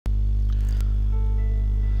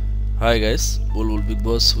Hi guys, Bulbul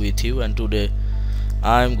Bigboss with you, and today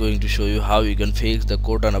I am going to show you how you can fix the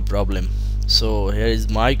Cortana problem. So here is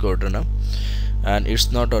my Cortana and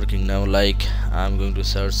it's not working now. Like, I'm going to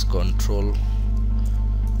search control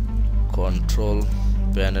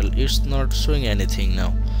panel. It's not showing anything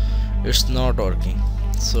now. It's not working.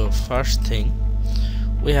 So first thing,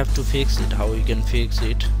 we have to fix it. How we can fix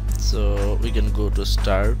it? So we can go to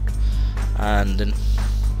start and then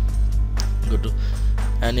go to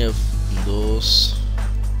any of those,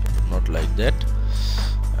 not like that,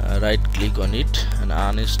 right click on it and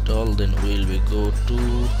uninstall. Then we go to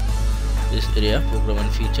this area, program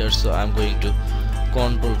and features. So I'm going to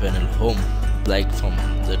control panel, home, like from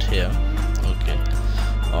that here. Okay,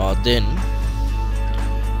 then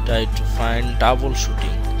try to find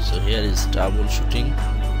troubleshooting. So here is troubleshooting,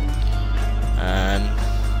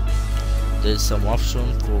 and there's some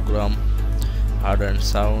option: program, hardware and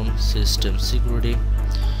sound, system security.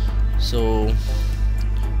 So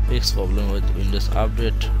fix problem with Windows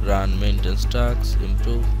update, run maintenance tasks,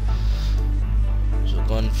 improve. So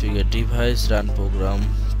configure device, run program,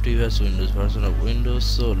 previous Windows version of Windows.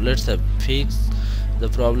 So let's have fix the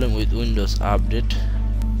problem with Windows update.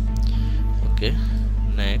 Okay,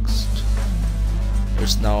 next,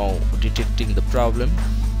 it's now detecting the problem,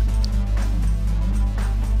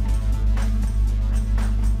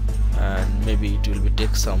 and maybe it will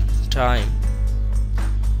take some time.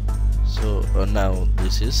 So now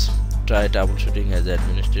this is try troubleshooting as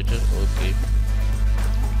administrator. Okay,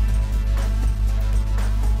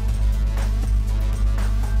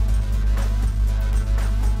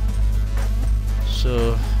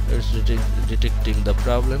 so it's detecting the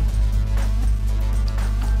problem,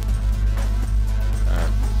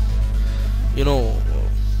 and you know,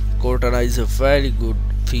 Cortana is a very good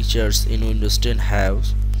features in Windows 10 have,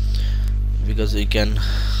 because we can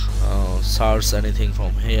search anything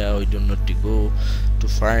from here. We don't need to go to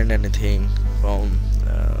find anything from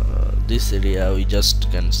this area. We just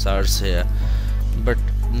can search here. But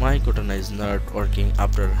My Cortana is not working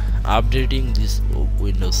after updating this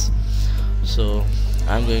Windows. So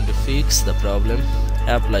I'm going to fix the problem,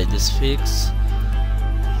 apply this fix,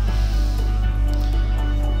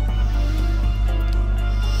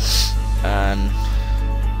 and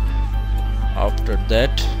after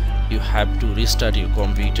that you have to restart your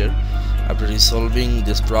computer. After resolving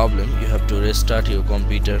this problem, you have to restart your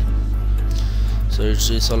computer. So it's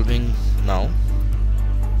resolving now.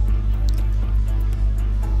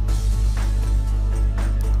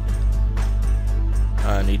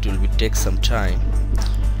 And it will take some time.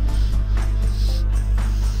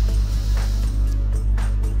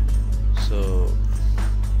 So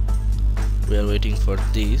we are waiting for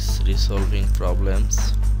this resolving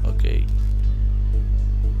problems. Okay,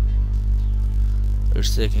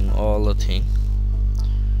 it's taking all the thing,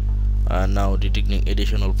 and now detecting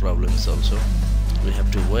additional problems also. We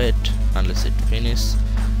have to wait unless it finishes.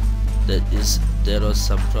 There was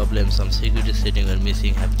some problems, some security setting are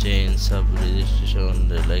missing, have changed, sub registration.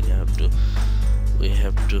 Like we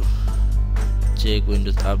have to check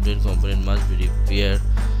Windows update component must be repaired.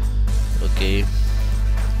 Okay,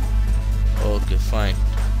 fine.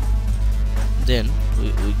 Then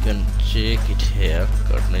we can check it here,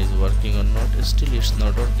 Cortana is working or not. Still it's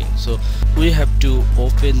not working. So we have to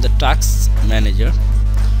open the task manager.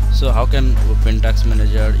 So how can open task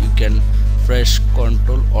manager? You can press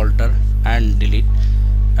Ctrl Alt and Delete,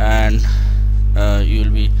 and you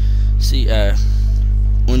will see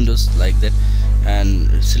Windows like that,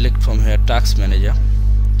 and select from here task manager.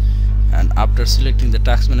 And after selecting the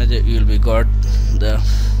task manager, you will got the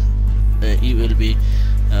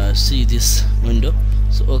see this window.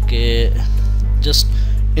 So okay, just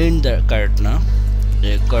in the Cortana,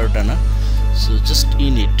 so just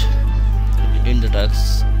in it, in the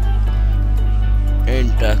task,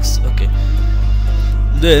 okay.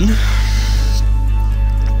 Then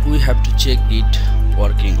we have to check it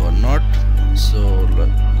working or not. So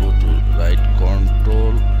go to right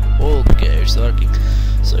control. Okay, it's working.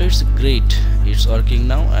 So it's great, it's working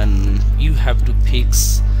now, and you have to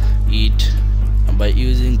fix it by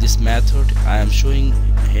using this method I am showing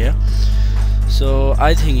here. So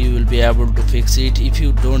I think you will be able to fix it. If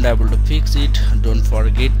you don't able to fix it, don't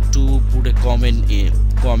forget to put a comment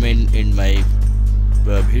in my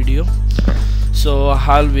video. So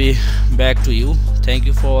I'll be back to you. Thank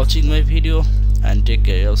you for watching my video, and take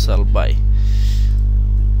care of yourself. Bye.